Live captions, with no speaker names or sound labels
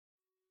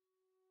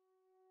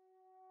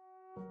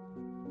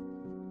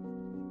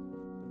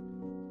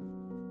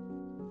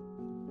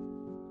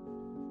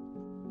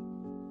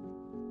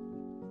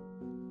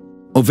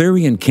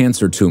Ovarian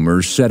cancer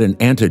tumors shed an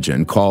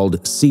antigen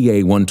called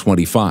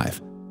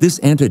CA125. This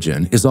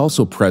antigen is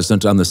also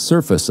present on the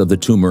surface of the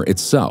tumor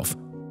itself.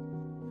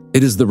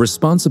 It is the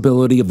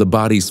responsibility of the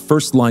body's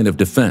first line of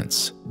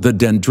defense, the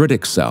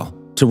dendritic cell,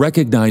 to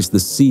recognize the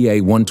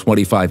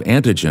CA125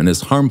 antigen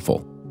as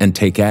harmful and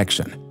take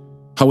action.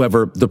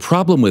 However, the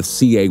problem with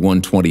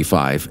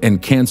CA125 and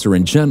cancer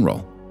in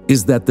general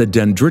is that the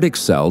dendritic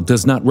cell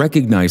does not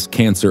recognize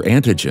cancer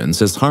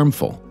antigens as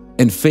harmful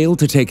and fail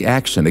to take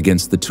action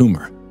against the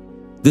tumor.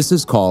 This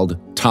is called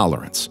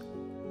tolerance.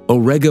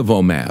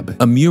 Oregovomab,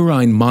 a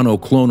murine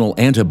monoclonal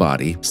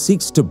antibody,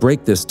 seeks to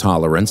break this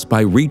tolerance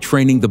by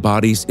retraining the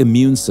body's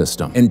immune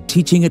system and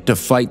teaching it to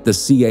fight the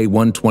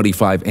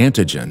CA125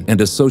 antigen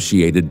and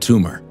associated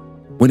tumor.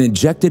 When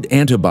injected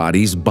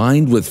antibodies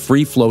bind with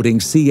free-floating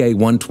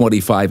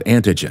CA125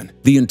 antigen,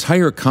 the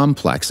entire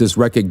complex is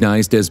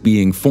recognized as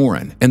being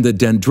foreign and the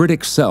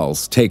dendritic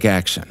cells take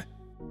action.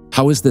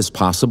 How is this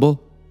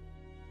possible?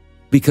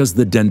 Because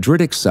the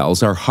dendritic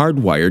cells are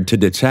hardwired to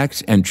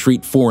detect and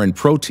treat foreign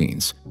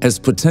proteins as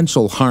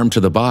potential harm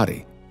to the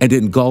body and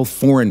engulf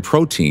foreign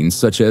proteins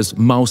such as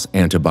mouse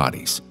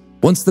antibodies.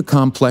 Once the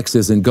complex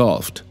is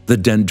engulfed, the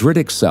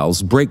dendritic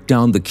cells break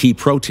down the key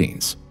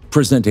proteins,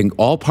 presenting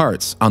all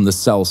parts on the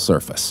cell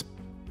surface.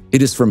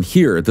 It is from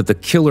here that the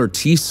killer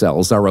T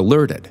cells are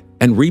alerted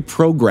and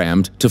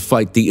reprogrammed to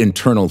fight the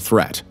internal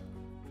threat.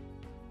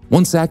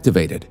 Once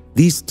activated,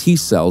 these T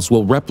cells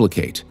will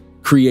replicate,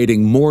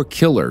 creating more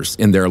killers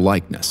in their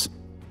likeness.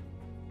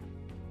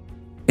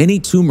 Any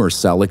tumor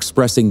cell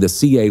expressing the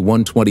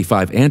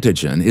CA125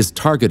 antigen is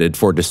targeted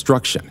for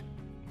destruction.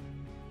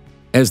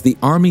 As the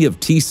army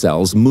of T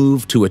cells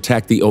move to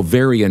attack the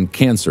ovarian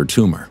cancer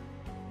tumor.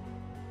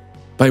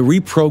 By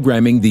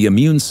reprogramming the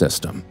immune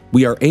system,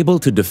 we are able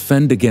to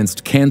defend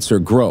against cancer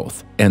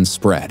growth and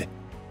spread.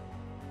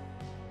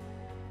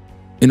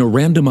 In a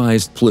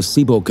randomized,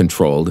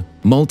 placebo-controlled,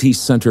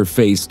 multi-center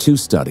Phase 2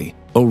 study,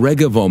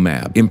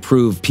 Oregovomab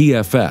improved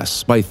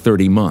PFS by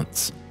 30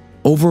 months.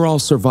 Overall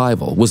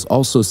survival was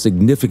also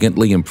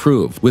significantly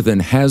improved with an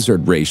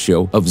hazard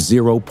ratio of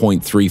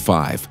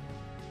 0.35.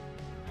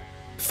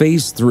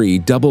 Phase 3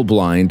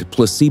 double-blind,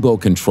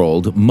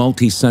 placebo-controlled,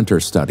 multi-center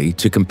study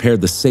to compare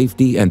the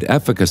safety and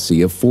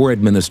efficacy of 4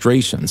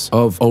 administrations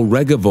of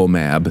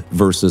Oregovomab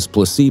versus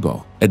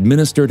placebo,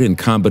 administered in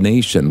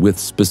combination with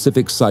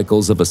specific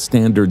cycles of a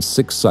standard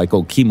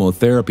 6-cycle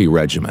chemotherapy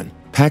regimen,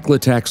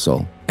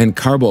 paclitaxel, and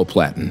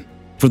carboplatin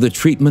for the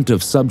treatment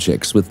of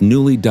subjects with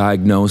newly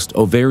diagnosed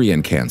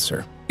ovarian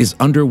cancer is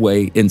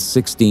underway in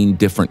 16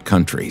 different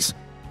countries.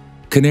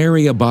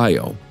 Canaria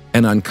Bio,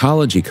 an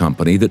oncology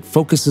company that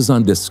focuses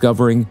on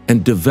discovering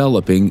and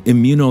developing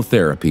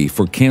immunotherapy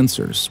for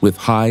cancers with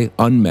high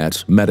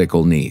unmet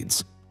medical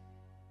needs.